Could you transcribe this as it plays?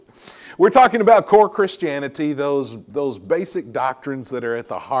We're talking about core Christianity, those basic doctrines that are at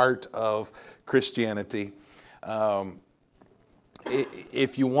the heart of Christianity.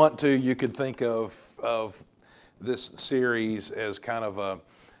 If you want to, you could think of this series as kind of a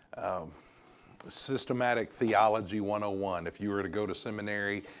systematic theology 101. If you were to go to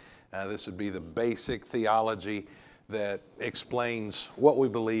seminary, this would be the basic theology that explains what we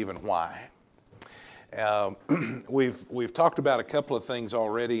believe and why. We've talked about a couple of things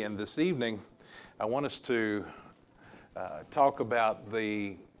already, and this evening I want us to talk about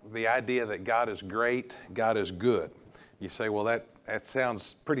the idea that God is great, God is good. You say, well, that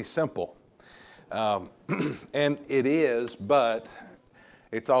sounds pretty simple. And it is, but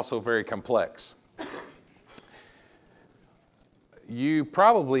it's also very complex. You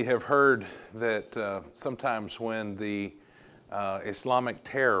probably have heard that sometimes when the Islamic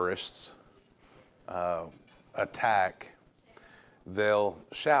terrorists attack, they'll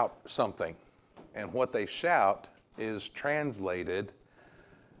shout something. And what they shout is translated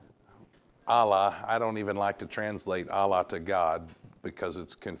Allah. I don't even like to translate Allah to God because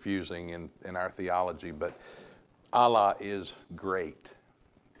it's confusing in our theology, but Allah is great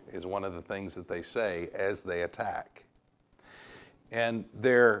is one of the things that they say as they attack. And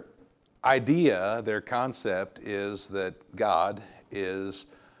their idea, their concept is that God is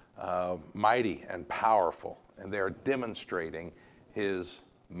mighty and powerful, and they're demonstrating His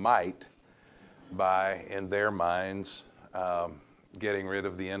might by, in their minds, getting rid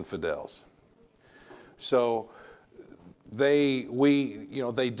of the infidels. So they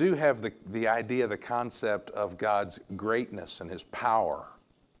do have the idea, the concept of God's greatness and His power.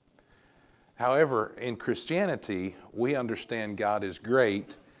 However, in Christianity, we understand God is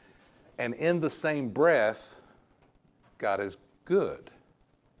great, and in the same breath, God is good.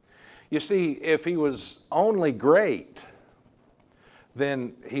 You see, if He was only great,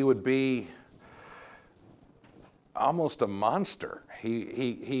 then He would be almost a monster.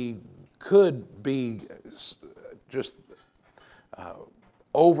 He could be just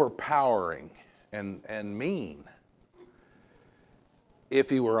overpowering and mean if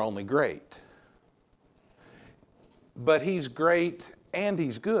He were only great. But He's great and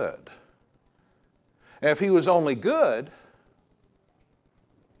He's good. And if He was only good,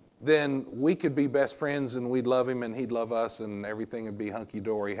 then we could be best friends and we'd love Him and He'd love us and everything would be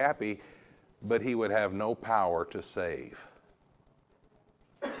hunky-dory happy, but He would have no power to save.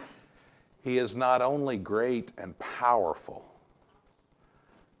 He is not only great and powerful,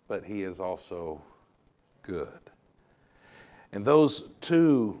 but He is also good. And those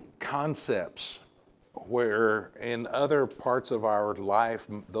two concepts, where in other parts of our life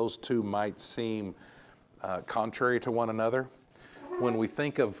those two might seem contrary to one another, when we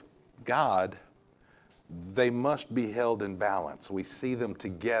think of God, they must be held in balance. We see them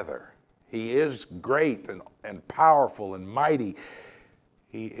together. He is great and powerful and mighty.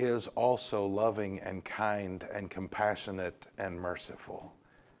 He is also loving and kind and compassionate and merciful.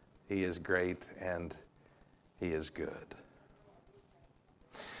 He is great and He is good.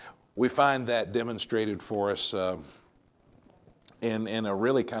 We find that demonstrated for us in a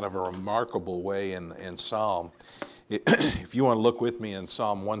really kind of a remarkable way in Psalm. If you want to look with me in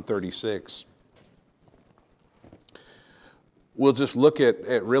Psalm 136, we'll just look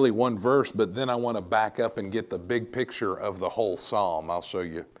at really one verse, but then I want to back up and get the big picture of the whole Psalm. I'll show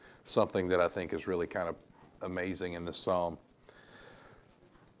you something that I think is really kind of amazing in this Psalm.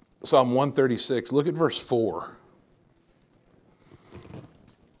 Psalm 136, look at verse 4.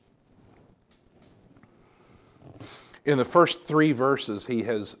 In the first 3 verses, he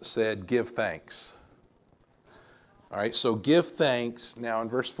has said, give thanks. All right, so give thanks, now in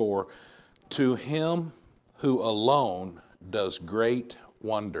verse 4, to Him who alone does great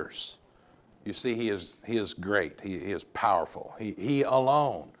wonders. You see, He is great. He is powerful. He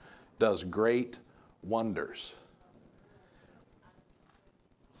alone does great wonders.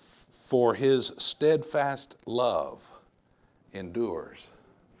 For His steadfast love endures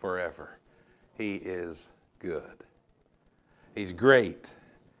forever. He is good. He's great,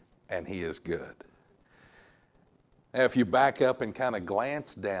 and He is good. Now, if you back up and kind of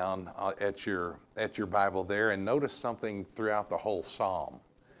glance down at your Bible there and notice something throughout the whole Psalm.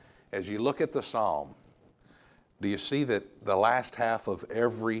 As you look at the Psalm, do you see that the last half of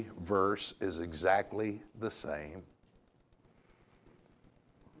every verse is exactly the same?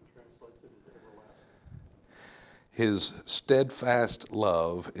 His steadfast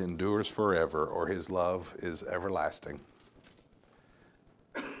love endures forever, or His love is everlasting.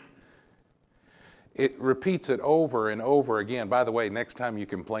 It repeats it over and over again. By the way, next time you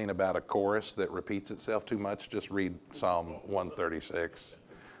complain about a chorus that repeats itself too much, just read Psalm 136.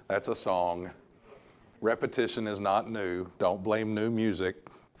 That's a song. Repetition is not new. Don't blame new music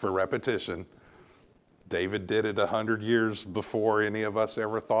for repetition. David did it 100 years before any of us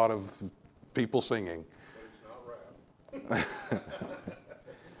ever thought of people singing. But it's not rap.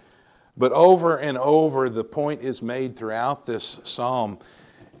 But over and over, the point is made throughout this psalm.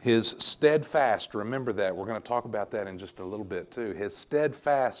 His steadfast, remember that, we're going to talk about that in just a little bit too. His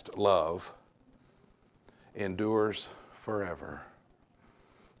steadfast love endures forever.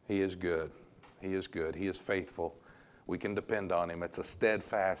 He is good. He is good. He is faithful. We can depend on him. It's a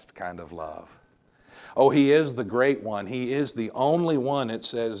steadfast kind of love. Oh, he is the great one. He is the only one, it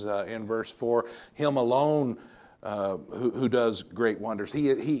says in verse 4, him alone who does great wonders.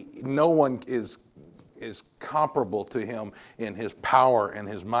 No one is comparable to him in his power and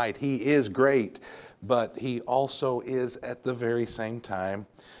his might. He is great, but he also is at the very same time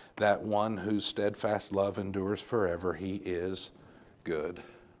that one whose steadfast love endures forever. He is good.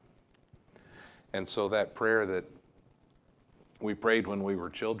 And so that prayer that we prayed when we were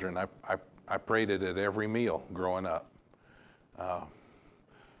children, I prayed it at every meal growing up. I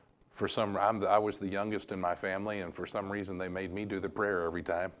was the youngest in my family, and for some reason they made me do the prayer every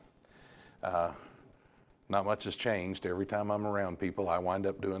time. Not much has changed. Every time I'm around people, I wind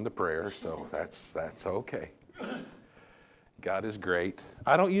up doing the prayer, so that's okay. God is great.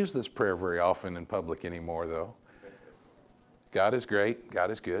 I don't use this prayer very often in public anymore, though. God is great.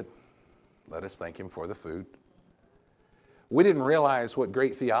 God is good. Let us thank him for the food. We didn't realize what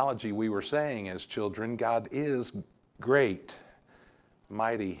great theology we were saying as children. God is great,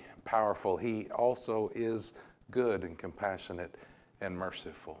 mighty, powerful. He also is good and compassionate and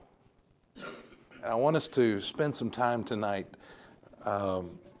merciful. And I want us to spend some time tonight kind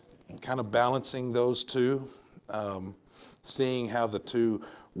of balancing those two, seeing how the two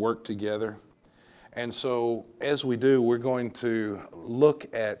work together. And so as we do, we're going to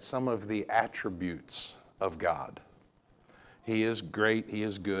look at some of the attributes of God. He is great, he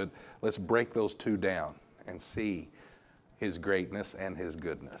is good. Let's break those two down and see his greatness and his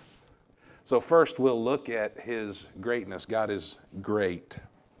goodness. So first we'll look at his greatness. God is great.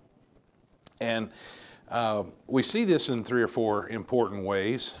 And we see this in 3 or 4 important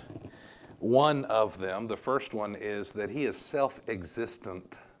ways. One of them, the first one, is that he is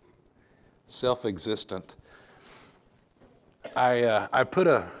self-existent. Self-existent. I put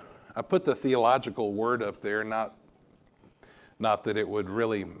the theological word up there, not that it would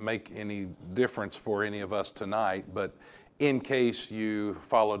really make any difference for any of us tonight, but in case you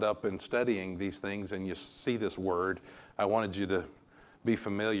followed up in studying these things and you see this word, I wanted you to be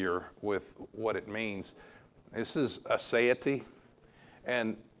familiar with what it means. This is aseity,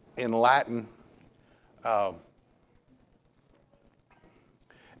 and in Latin,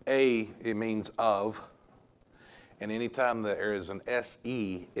 it means of, and anytime there is an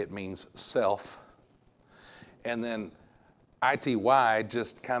se, it means self, and then ity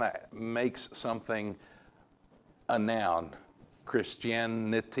just kind of makes something a noun.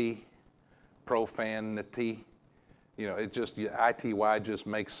 Christianity, profanity, it just, ity just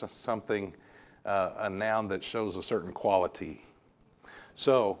makes something a noun that shows a certain quality.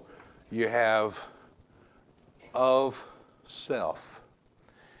 So you have of self.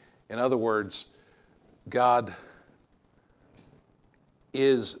 In other words, God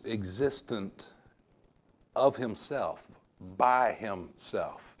is existent of himself, by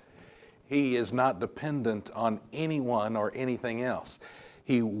himself. He is not dependent on anyone or anything else.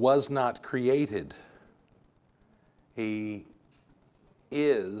 He was not created. He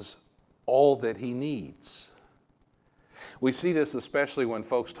is all that he needs. We see this especially when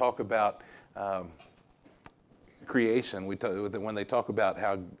folks talk about creation. When they talk about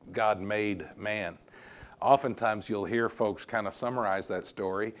how God made man. Oftentimes you'll hear folks kind of summarize that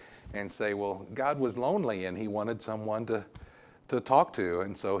story and say, well, God was lonely and he wanted someone to talk to,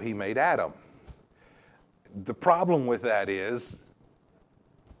 and so he made Adam. The problem with that is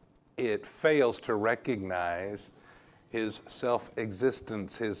it fails to recognize his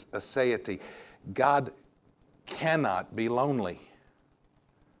self-existence, his aseity. God cannot be lonely.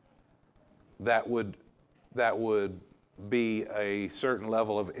 That would be a certain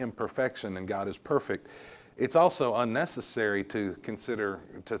level of imperfection, and God is perfect. It's also unnecessary to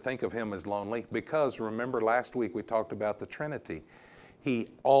think of him as lonely, because remember last week we talked about the Trinity. He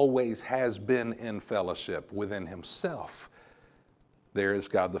always has been in fellowship within himself. There is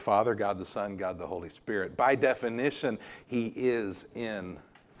God the Father, God the Son, God the Holy Spirit. By definition, he is in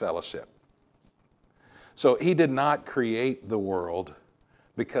fellowship. So he did not create the world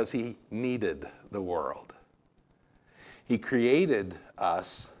because he needed the world. He created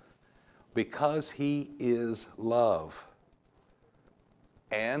us because he is love.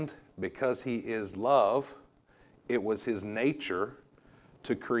 And because he is love, it was his nature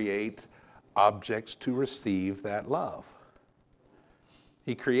to create objects to receive that love.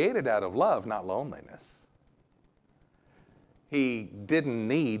 He created out of love, not loneliness. He didn't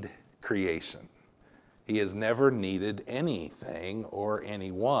need creation. He has never needed anything or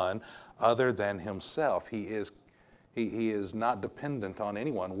anyone other than himself. He is not dependent on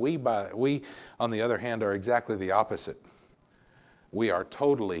anyone. We, on the other hand, are exactly the opposite. We are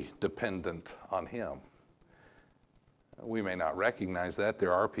totally dependent on him. We may not recognize that.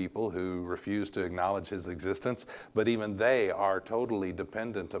 There are people who refuse to acknowledge his existence, but even they are totally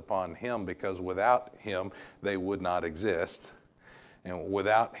dependent upon him, because without him, they would not exist. And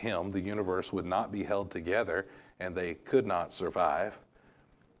without him, the universe would not be held together, and they could not survive.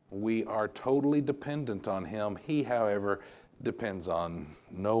 We are totally dependent on him. He, however, depends on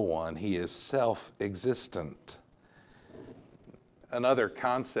no one. He is self-existent. Another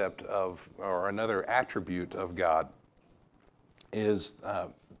concept or another attribute of God is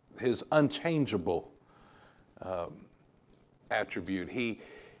his unchangeable attribute.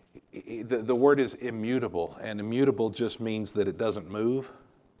 The word is immutable, and immutable just means that it doesn't move.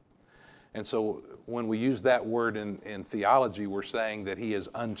 And so when we use that word in theology, we're saying that he is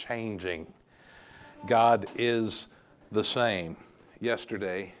unchanging. God is the same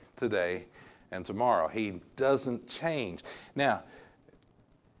yesterday, today, and tomorrow. He doesn't change. Now,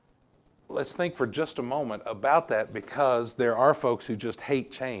 let's think for just a moment about that, because there are folks who just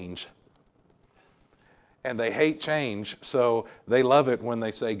hate change. And they hate change, so they love it when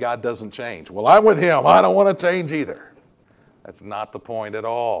they say God doesn't change. Well, I'm with him. I don't want to change either. That's not the point at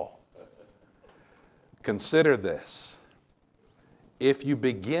all. Consider this. If you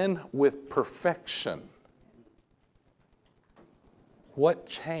begin with perfection, what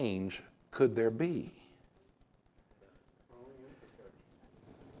change could there be?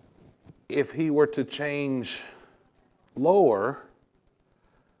 If he were to change lower,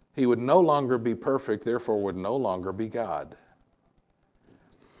 he would no longer be perfect, therefore would no longer be God.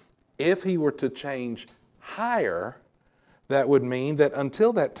 If he were to change higher, that would mean that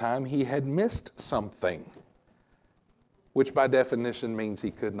until that time he had missed something, which by definition means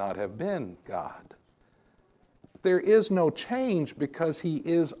he could not have been God. There is no change because he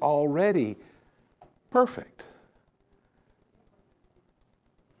is already perfect.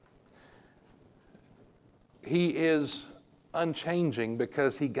 He is unchanging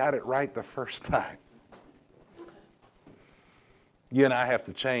because he got it right the first time. You and I have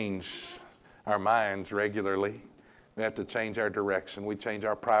to change our minds regularly. We have to change our direction. We change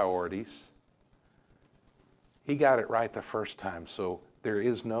our priorities. He got it right the first time, so there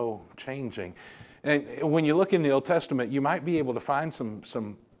is no changing. And when you look in the Old Testament, you might be able to find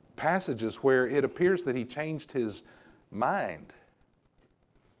some passages where it appears that he changed his mind.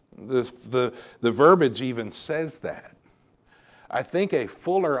 The verbiage even says that. I think a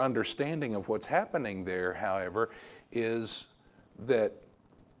fuller understanding of what's happening there, however, is that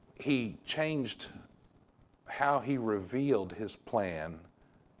he changed how he revealed his plan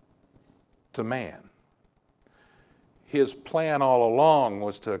to man. His plan all along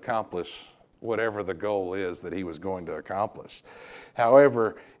was to accomplish whatever the goal is that he was going to accomplish.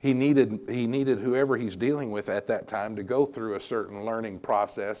 However, he needed whoever he's dealing with at that time to go through a certain learning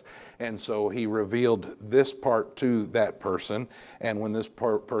process, and so he revealed this part to that person, and when this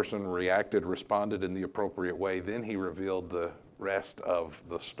person responded in the appropriate way, then he revealed the rest of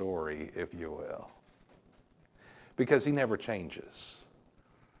the story, if you will. Because he never changes.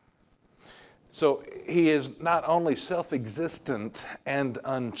 So he is not only self-existent and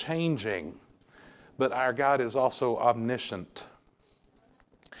unchanging, but our God is also omniscient.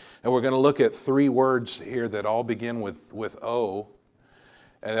 And we're going to look at three words here that all begin with O,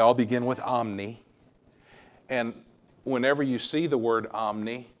 and they all begin with omni. And whenever you see the word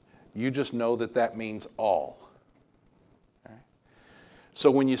omni, you just know that that means all. All right? So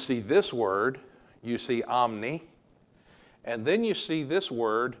when you see this word, you see omni, and then you see this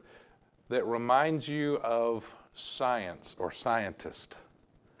word that reminds you of science or scientist.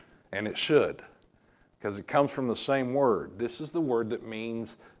 And it should, because it comes from the same word. This is the word that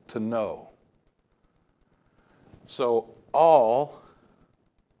means to know. So all,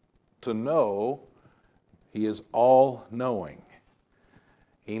 to know, he is all-knowing.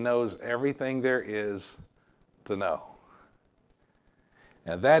 He knows everything there is to know.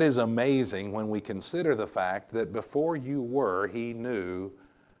 Now that is amazing when we consider the fact that before you were, he knew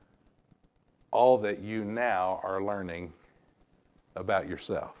all that you now are learning about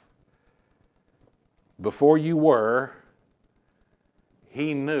yourself. Before you were,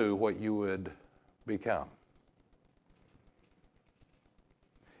 he knew what you would become.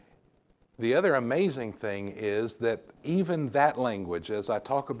 The other amazing thing is that even that language, as I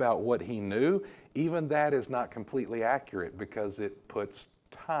talk about what he knew, even that is not completely accurate because it puts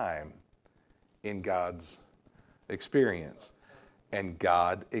time in God's experience. And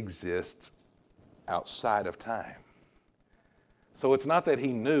God exists outside of time. So it's not that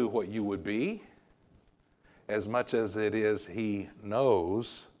he knew what you would be as much as it is he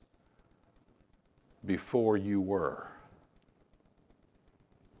knows before you were.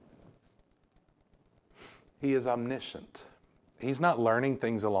 He is omniscient. He's not learning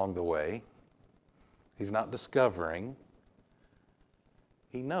things along the way. He's not discovering.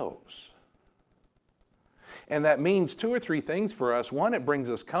 He knows. And that means two or three things for us. One, it brings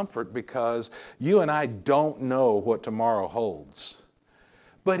us comfort because you and I don't know what tomorrow holds.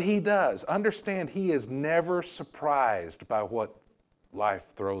 But he does. Understand, he is never surprised by what life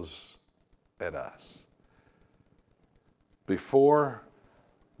throws at us. Before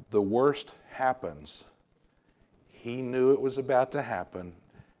the worst happens, he knew it was about to happen,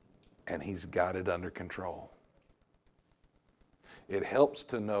 and he's got it under control. It helps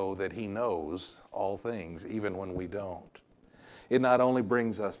to know that he knows all things, even when we don't. It not only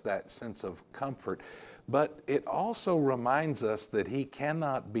brings us that sense of comfort, but it also reminds us that he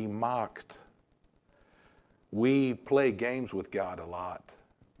cannot be mocked. We play games with God a lot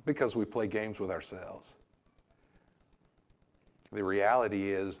because we play games with ourselves. The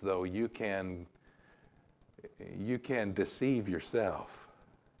reality is, though, you can deceive yourself.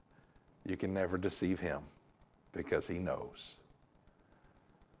 You can never deceive him because he knows.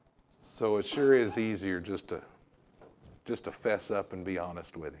 So it sure is easier just to fess up and be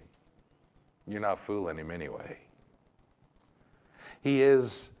honest with him. You're not fooling him anyway. He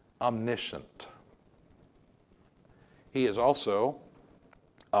is omniscient. He is also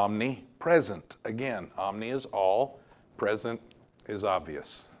omnipresent. Again, omni is all, present is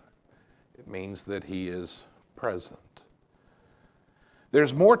obvious. It means that he is present.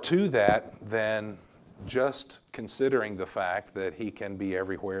 There's more to that than just considering the fact that he can be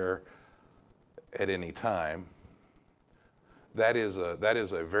everywhere at any time. That is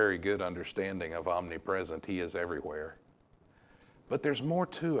a very good understanding of omnipresent. He is everywhere. But there's more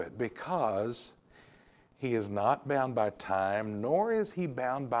to it because he is not bound by time, nor is he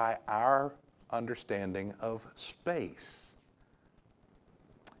bound by our understanding of space.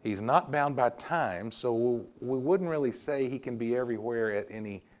 He's not bound by time, so we wouldn't really say he can be everywhere at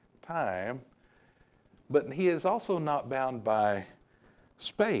any time. But he is also not bound by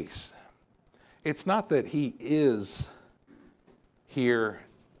space. It's not that he is here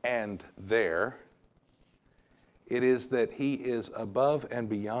and there. It is that he is above and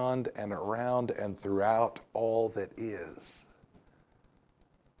beyond and around and throughout all that is.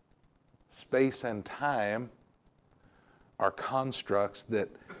 Space and time are constructs that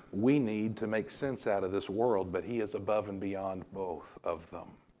we need to make sense out of this world, but he is above and beyond both of them.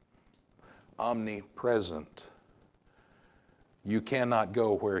 Omnipresent. You cannot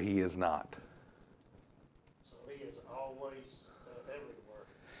go where he is not. So he is always everywhere.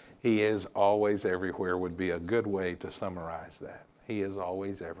 He is always everywhere would be a good way to summarize that. He is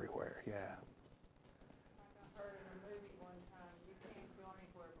always everywhere, yeah. Like I heard in a movie one time, you can't go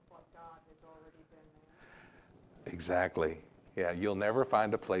anywhere but what God has already been there. Exactly. Yeah, you'll never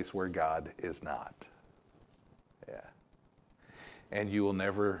find a place where God is not. Yeah. And you will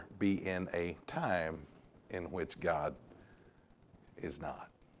never be in a time in which God is not.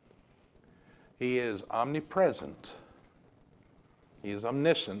 He is omnipresent. He is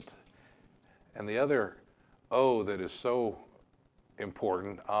omniscient. And the other O that is so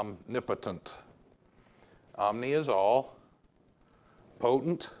important, omnipotent. Omni is all.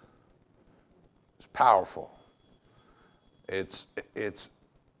 Potent is powerful. It's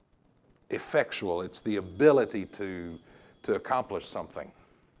effectual. It's the ability to accomplish something.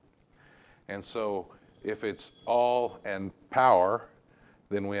 And so if it's all and power,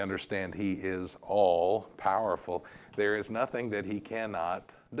 then we understand he is all powerful. There is nothing that he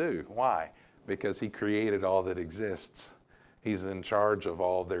cannot do. Why? Because he created all that exists. He's in charge of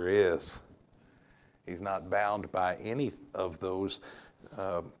all there is. He's not bound by any of those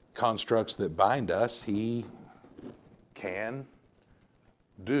constructs that bind us. He can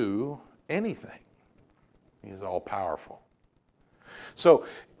do anything. He's all powerful. So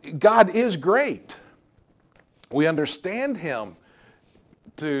God is great. We understand him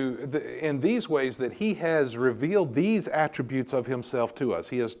in these ways that he has revealed these attributes of himself to us.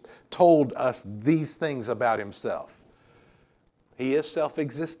 He has told us these things about himself. He is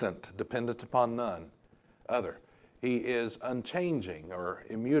self-existent, dependent upon none other. He is unchanging or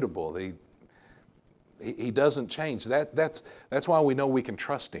immutable. He doesn't change. That's why we know we can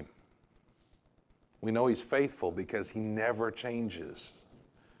trust him. We know He's faithful because He never changes.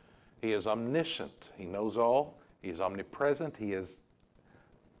 He is omniscient. He knows all. He is omnipresent. He is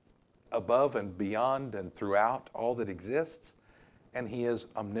above and beyond and throughout all that exists. And He is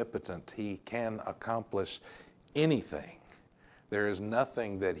omnipotent. He can accomplish anything. There is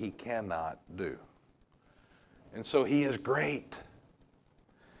nothing that He cannot do. And so He is great.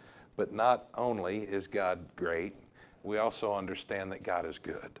 But not only is God great, we also understand that God is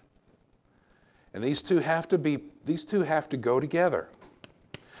good. And these two have to go together.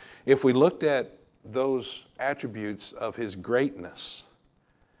 If we looked at those attributes of His greatness,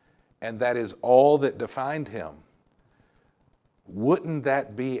 and that is all that defined Him, wouldn't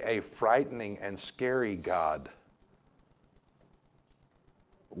that be a frightening and scary God?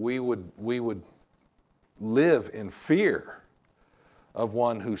 We would live in fear of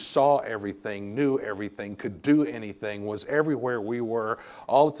one who saw everything, knew everything, could do anything, was everywhere we were,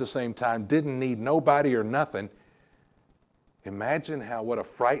 all at the same time, didn't need nobody or nothing. Imagine what a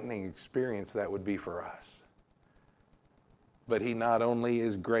frightening experience that would be for us. But He not only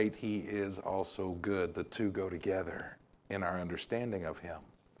is great, He is also good. The two go together in our understanding of Him.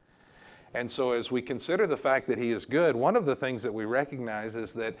 And so as we consider the fact that He is good, one of the things that we recognize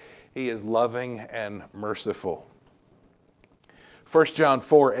is that He is loving and merciful. 1 John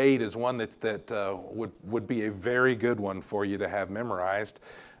 4:8 is one that would be a very good one for you to have memorized,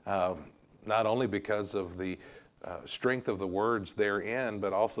 not only because of the strength of the words therein,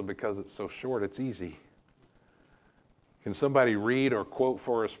 but also because it's so short, it's easy. Can somebody read or quote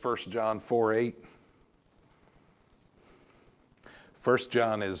for us 1 John 4:8? 1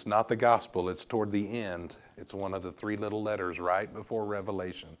 John is not the gospel, it's toward the end. It's one of the three little letters right before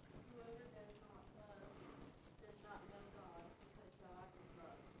Revelation.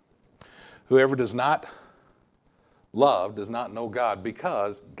 Whoever does not love does not know God,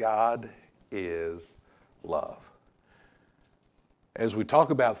 because God is love. As we talk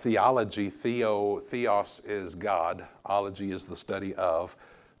about theology, theos is God. Ology is the study of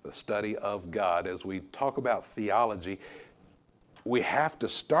God. As we talk about theology, we have to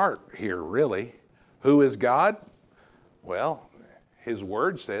start here, really. Who is God? Well, His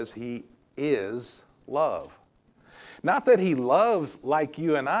Word says He is love. Not that He loves like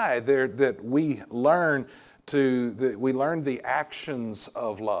you and I, that we learn the actions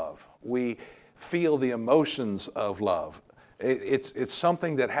of love. We feel the emotions of love. It's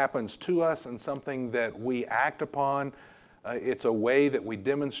something that happens to us and something that we act upon. It's a way that we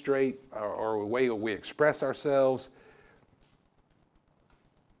demonstrate or a way that we express ourselves.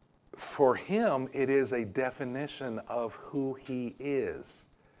 For Him, it is a definition of who He is.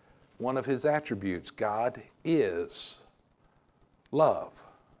 One of His attributes, God is love.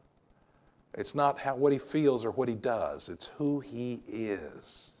 It's not what He feels or what He does. It's who He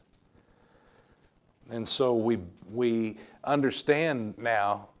is. And so we understand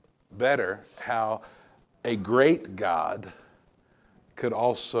now better how a great God could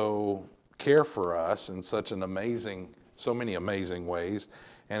also care for us in so many amazing ways.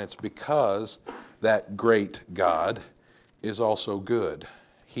 And it's because that great God is also good.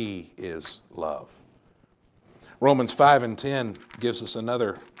 He is love. Romans 5:10 gives us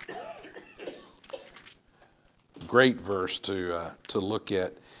another great verse to look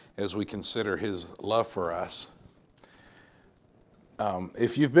at as we consider His love for us.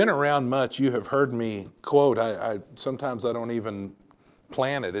 If you've been around much, you have heard me quote. Sometimes I don't even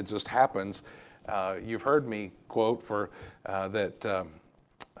plan it; it just happens. You've heard me quote that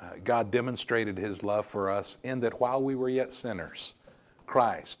God demonstrated His love for us in that while we were yet sinners,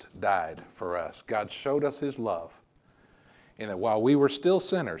 Christ died for us. God showed us His love in that while we were still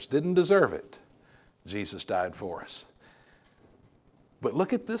sinners, didn't deserve it, Jesus died for us. But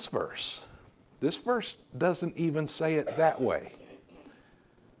look at this verse. This verse doesn't even say it that way.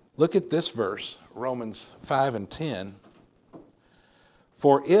 Look at this verse, Romans 5:10.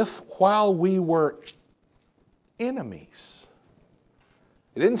 For if while we were enemies,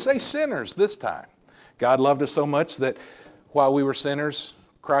 it didn't say sinners this time. God loved us so much that while we were sinners,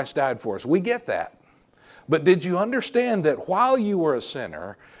 Christ died for us. We get that. But did you understand that while you were a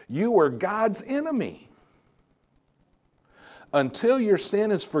sinner, you were God's enemy? Until your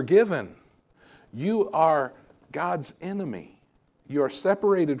sin is forgiven, you are God's enemy. You are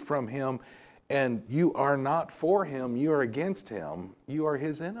separated from Him, and you are not for Him. You are against Him. You are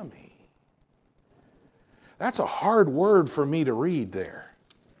His enemy. That's a hard word for me to read there.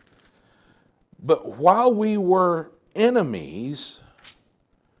 But while we were enemies,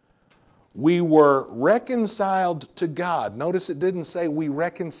 we were reconciled to God. Notice it didn't say we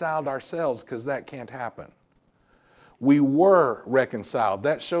reconciled ourselves, because that can't happen. We were reconciled.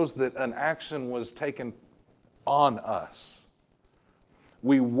 That shows that an action was taken on us.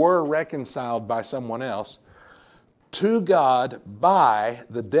 We were reconciled by someone else to God by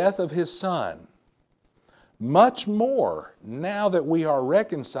the death of his Son. Much more, now that we are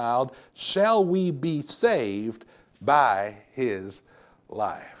reconciled, shall we be saved by his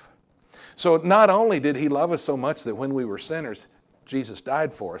life. So not only did he love us so much that when we were sinners, Jesus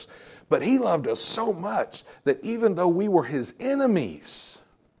died for us, but he loved us so much that even though we were his enemies,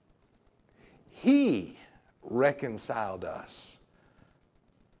 he reconciled us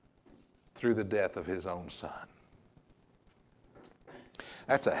through the death of his own Son.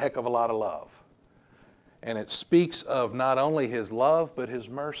 That's a heck of a lot of love. And it speaks of not only his love, but his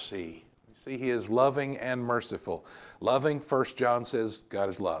mercy. You see, he is loving and merciful. Loving, 1 John says, God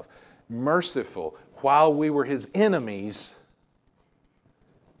is love. Merciful, while we were his enemies,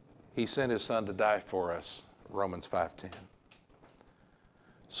 he sent his Son to die for us, Romans 5:10.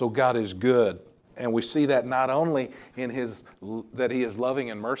 So God is good. And we see that not only in that he is loving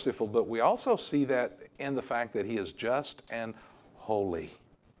and merciful, but we also see that in the fact that he is just and holy.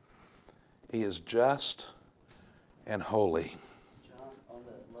 He is just and holy. John, on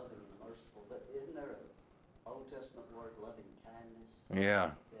the loving and merciful, isn't there an Old Testament word, loving kindness?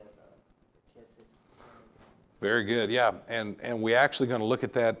 Yeah. Kesed? Very good, yeah. And we're actually going to look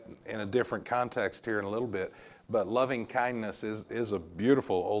at that in a different context here in a little bit. But loving kindness is a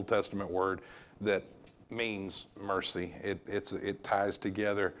beautiful Old Testament word that means mercy. It ties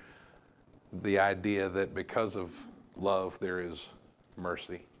together the idea that because of love there is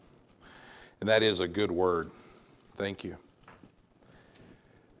mercy. And that is a good word. Thank you.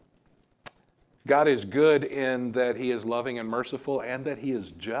 God is good in that he is loving and merciful and that he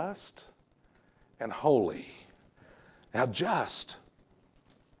is just and holy. Now, just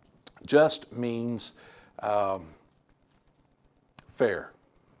means fair.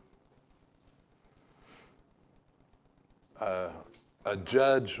 A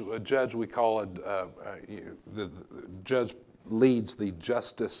judge we call the judge leads the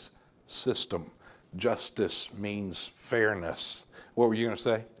justice system. Justice means fairness. What were you going to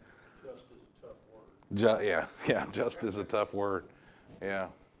say? Just is a tough word. Yeah, just is a tough word. Yeah.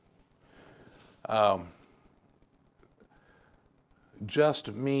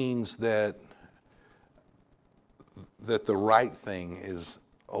 Just means that the right thing is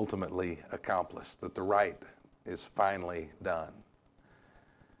ultimately accomplished, that the right is finally done.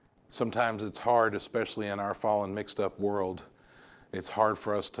 Sometimes it's hard, especially in our fallen, mixed up world, it's hard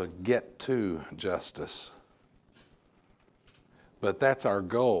for us to get to justice. But that's our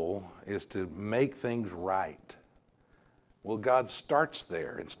goal, is to make things right. Well, God starts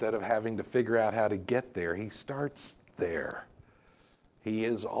there. Instead of having to figure out how to get there, he starts there. He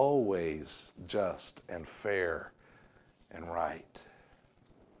is always just and fair and right.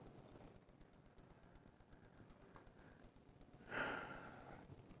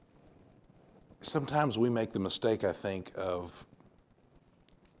 Sometimes we make the mistake, I think, of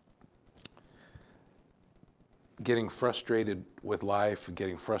getting frustrated with life,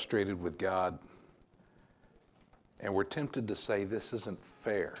 getting frustrated with God, and we're tempted to say, this isn't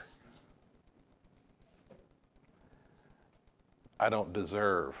fair. I don't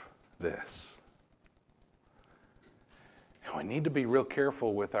deserve this. And we need to be real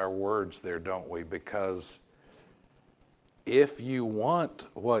careful with our words there, don't we? Because if you want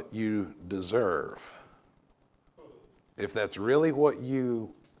what you deserve, if that's really what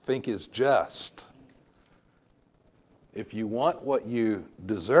you think is just, if you want what you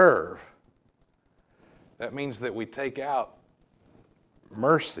deserve, that means that we take out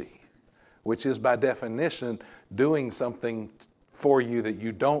mercy, which is by definition doing something for you that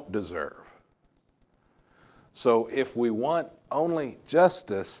you don't deserve. So if we want only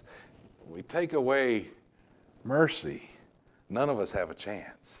justice, we take away mercy, none of us have a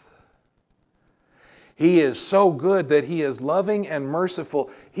chance. He is so good that he is loving and merciful.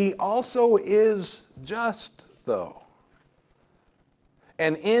 He also is just, though.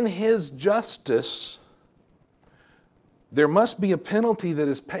 And in his justice, there must be a penalty that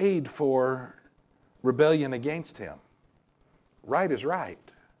is paid for rebellion against him. Right is right.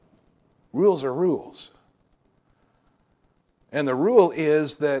 Rules are rules. And the rule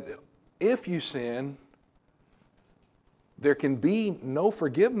is that if you sin, there can be no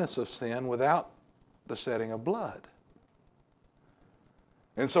forgiveness of sin without the shedding of blood.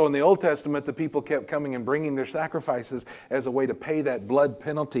 And so in the Old Testament, the people kept coming and bringing their sacrifices as a way to pay that blood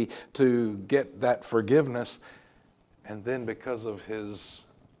penalty to get that forgiveness. And then because of his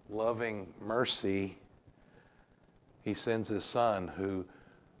loving mercy, he sends his Son, who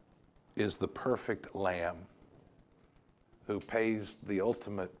is the perfect lamb, who pays the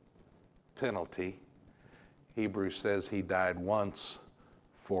ultimate penalty. Hebrews says he died once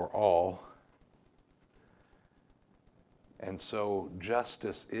for all. And so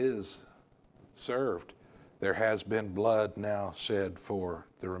justice is served. There has been blood now shed for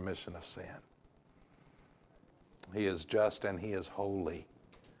the remission of sin. He is just and he is holy.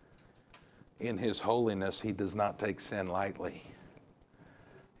 In his holiness, he does not take sin lightly.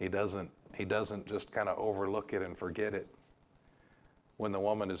 He doesn't just kind of overlook it and forget it. When the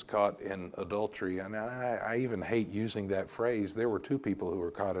woman is caught in adultery, and I even hate using that phrase, there were two people who were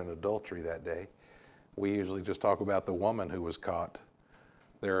caught in adultery that day. We usually just talk about the woman who was caught.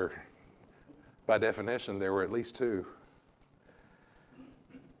 By definition, there were at least two.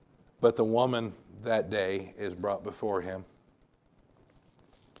 But the woman that day is brought before him.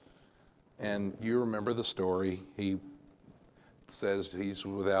 And you remember the story. He says he's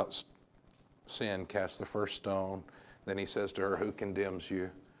without sin, cast the first stone. Then he says to her, who condemns you?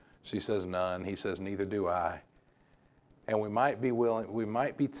 She says, none. He says, neither do I. And we might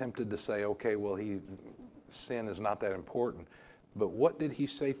be tempted to say, okay, well, sin is not that important. But what did he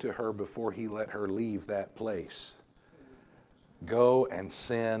say to her before he let her leave that place? Go and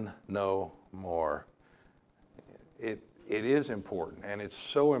sin no more. It is important, and it's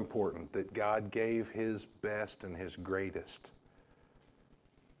so important that God gave his best and his greatest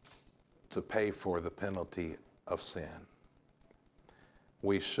to pay for the penalty of sin.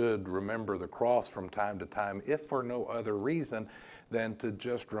 We should remember the cross from time to time, if for no other reason than to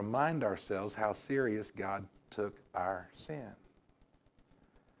just remind ourselves how serious God took our sin.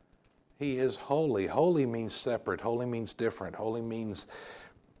 He is holy. Holy means separate. Holy means different. Holy means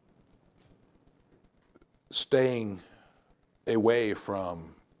staying away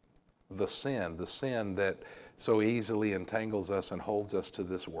from the sin that so easily entangles us and holds us to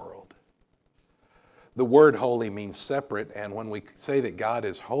this world. The word holy means separate, and when we say that God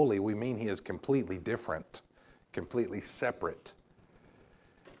is holy, we mean he is completely different, completely separate.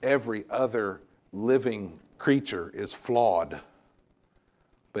 Every other living creature is flawed,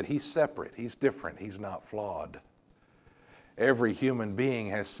 but he's separate, he's different, he's not flawed. Every human being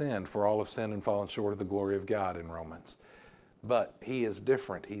has sinned, for all have sinned and fallen short of the glory of God in Romans. But he is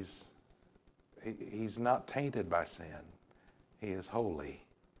different. He's not tainted by sin. He is holy.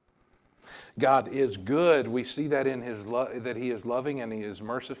 God is good. We see that in his that he is loving and he is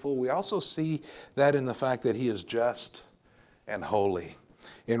merciful. We also see that in the fact that he is just and holy.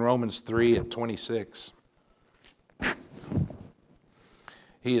 In Romans 3:26,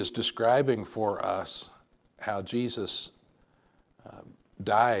 he is describing for us how Jesus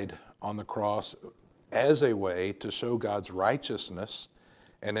died on the cross as a way to show God's righteousness.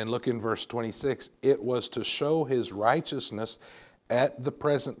 And then look in verse 26, it was to show his righteousness at the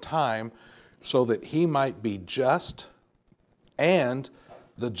present time so that he might be just and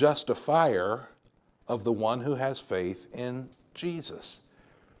the justifier of the one who has faith in Jesus.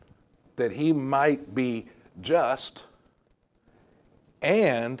 That he might be just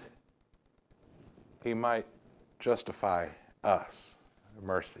and he might justify us.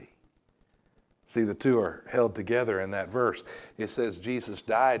 Mercy. See, the two are held together in that verse. It says Jesus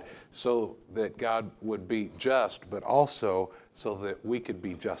died so that God would be just, but also so that we could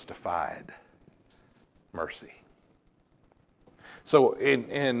be justified. Mercy. So,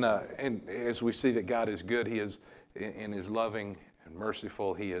 as we see that God is good, he is in his loving and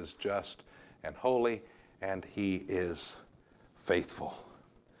merciful, he is just and holy, and he is faithful.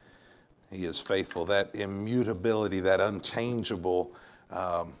 He is faithful. That immutability, that unchangeable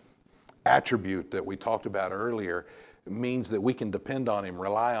attribute that we talked about earlier means that we can depend on him,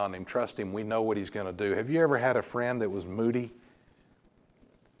 rely on him, trust him. We know what he's going to do. Have you ever had a friend that was moody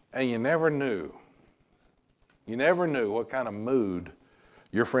and you never knew what kind of mood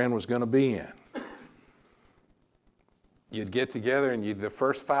your friend was going to be in? You'd get together and the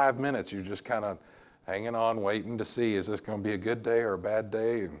first 5 minutes you're just kind of hanging on, waiting to see, is this going to be a good day or a bad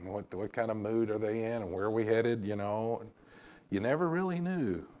day, and what kind of mood are they in and where are we headed, You never really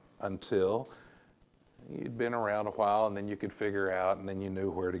knew until you'd been around a while, and then you could figure out, and then you knew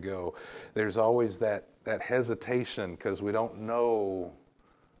where to go. There's always that hesitation because we don't know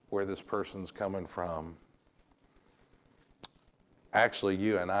where this person's coming from. Actually,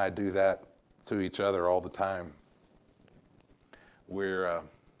 you and I do that to each other all the time. We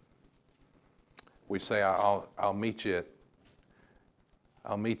say, I'll meet you at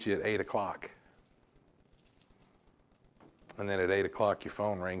 8 o'clock. And then at 8 o'clock, your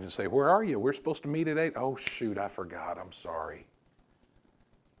phone rings and say, where are you? We're supposed to meet at 8. Oh, shoot, I forgot. I'm sorry.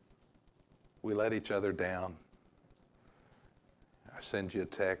 We let each other down. I send you a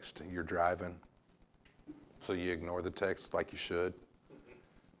text. You're driving. So you ignore the text like you should.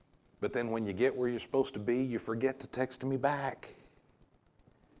 But then when you get where you're supposed to be, you forget to text me back.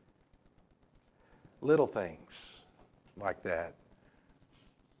 Little things like that.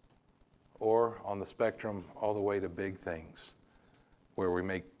 Or on the spectrum, all the way to big things, where we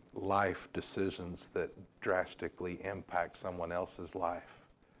make life decisions that drastically impact someone else's life.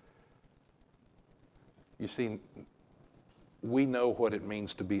 You see, we know what it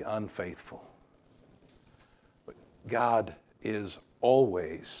means to be unfaithful. But God is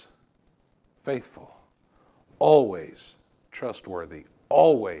always faithful, always trustworthy,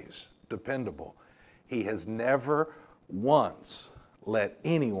 always dependable. He has never once let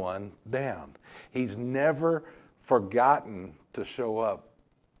anyone down. He's never forgotten to show up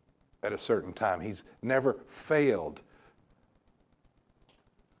at a certain time. He's never failed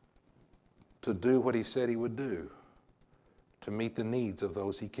to do what he said he would do, to meet the needs of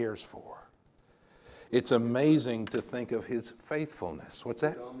those he cares for. It's amazing to think of his faithfulness. What's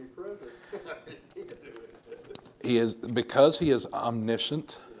that? Omnipresent. He is, because he is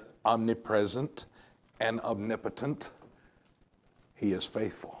omniscient, omnipresent, and omnipotent, he is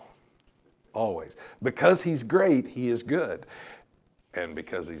faithful. Always. Because he's great, he is good. And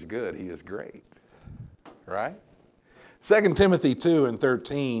because he's good, he is great. Right? 2 Timothy 2 and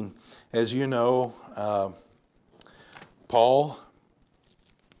 13, as you know, Paul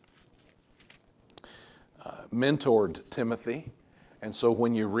mentored Timothy. And so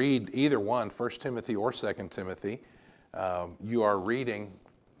when you read either one, 1 Timothy or 2 Timothy, you are reading,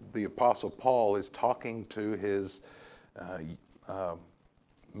 the Apostle Paul is talking to his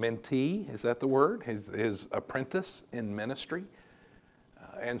mentee, is that the word? His apprentice in ministry.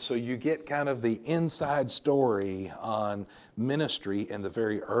 And so you get kind of the inside story on ministry in the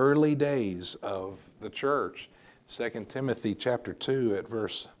very early days of the church. 2 Timothy chapter 2 at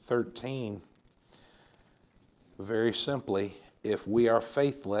verse 13. Very simply, if we are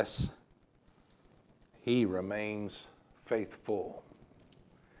faithless, he remains faithful.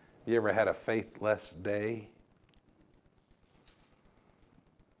 You ever had a faithless day?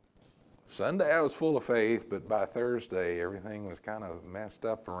 Sunday I was full of faith, but by Thursday everything was kind of messed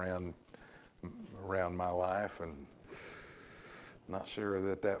up around my life, and not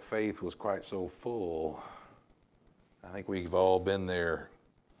sure that faith was quite so full. I think we've all been there.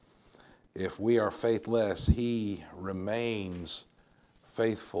 If we are faithless, he remains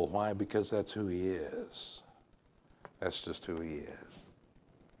faithful. Why? Because that's who he is. That's just who he is.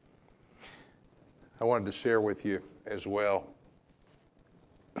 I wanted to share with you as well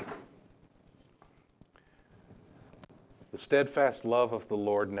the steadfast love of the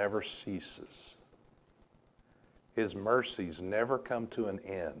Lord never ceases. His mercies never come to an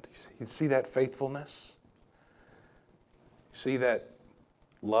end. You see that faithfulness? You see that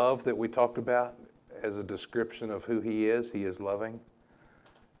love that we talked about as a description of who he is? He is loving.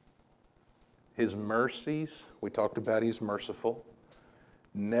 His mercies, we talked about he's merciful,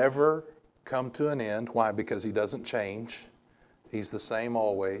 never come to an end. Why? Because he doesn't change. He's the same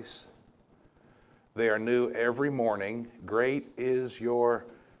always. They are new every morning. Great is your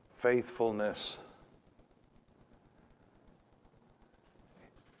faithfulness.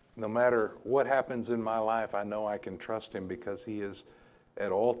 No matter what happens in my life, I know I can trust him because he is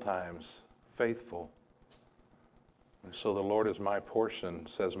at all times faithful. And so the Lord is my portion,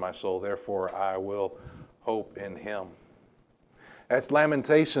 says my soul, therefore I will hope in him. That's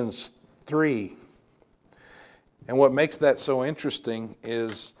Lamentations 3. And what makes that so interesting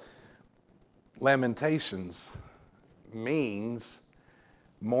is Lamentations means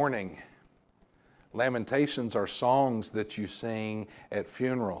mourning. Lamentations are songs that you sing at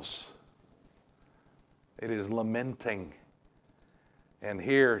funerals. It is lamenting. And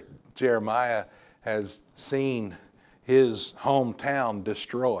here Jeremiah has seen his hometown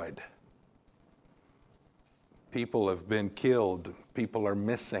destroyed. People have been killed. People are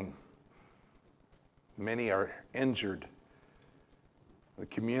missing. Many are injured. The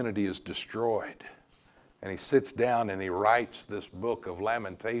community is destroyed. And he sits down and he writes this book of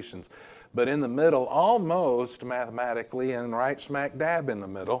Lamentations. But in the middle, almost mathematically, and right smack dab in the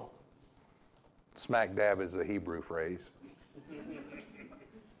middle, smack dab is a Hebrew phrase,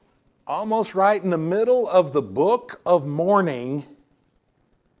 almost right in the middle of the book of mourning,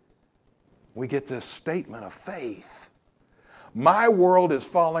 we get this statement of faith. My world is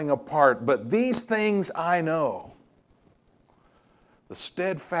falling apart, but these things I know. The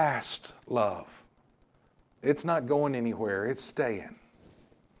steadfast love. It's not going anywhere, it's staying.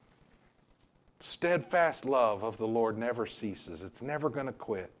 Steadfast love of the Lord never ceases. It's never going to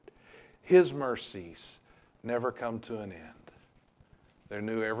quit. His mercies never come to an end. They're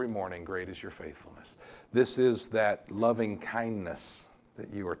new every morning. Great is your faithfulness. This is that loving kindness that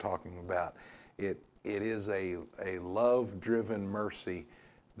you were talking about. It is a love-driven mercy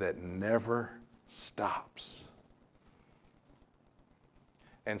that never stops.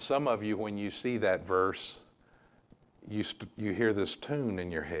 And some of you, when you see that verse, you hear this tune in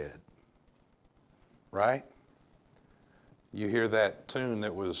your head, right? You hear that tune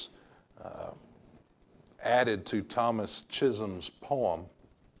that was added to Thomas Chisholm's poem,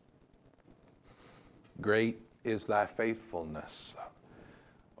 Great is thy faithfulness,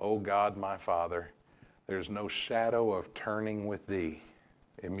 O God my Father, there's no shadow of turning with thee.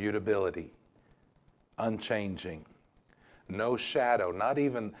 Immutability, unchanging, no shadow, not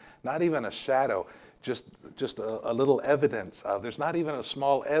even a shadow, just a little evidence of, there's not even a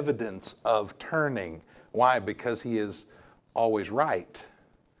small evidence of turning. Why? Because he is always right.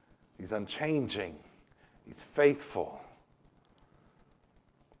 He's unchanging. He's faithful.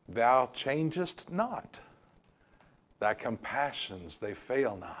 Thou changest not. Thy compassions, they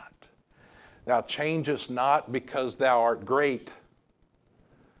fail not. Thou changest not because thou art great.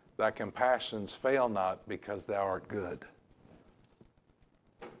 Thy compassions fail not because thou art good.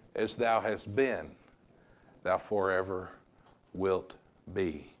 As thou hast been, thou forever wilt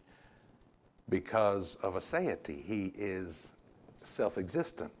be. Because of aseity, he is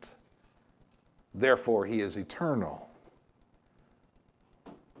self-existent. Therefore, he is eternal.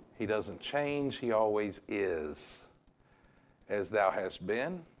 He doesn't change, he always is. As thou hast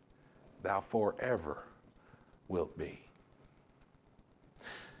been, thou forever wilt be.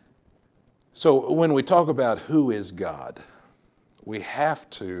 So when we talk about who is God, we have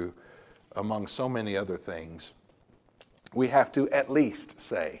to, among so many other things, we have to at least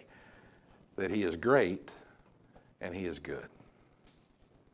say that he is great and he is good.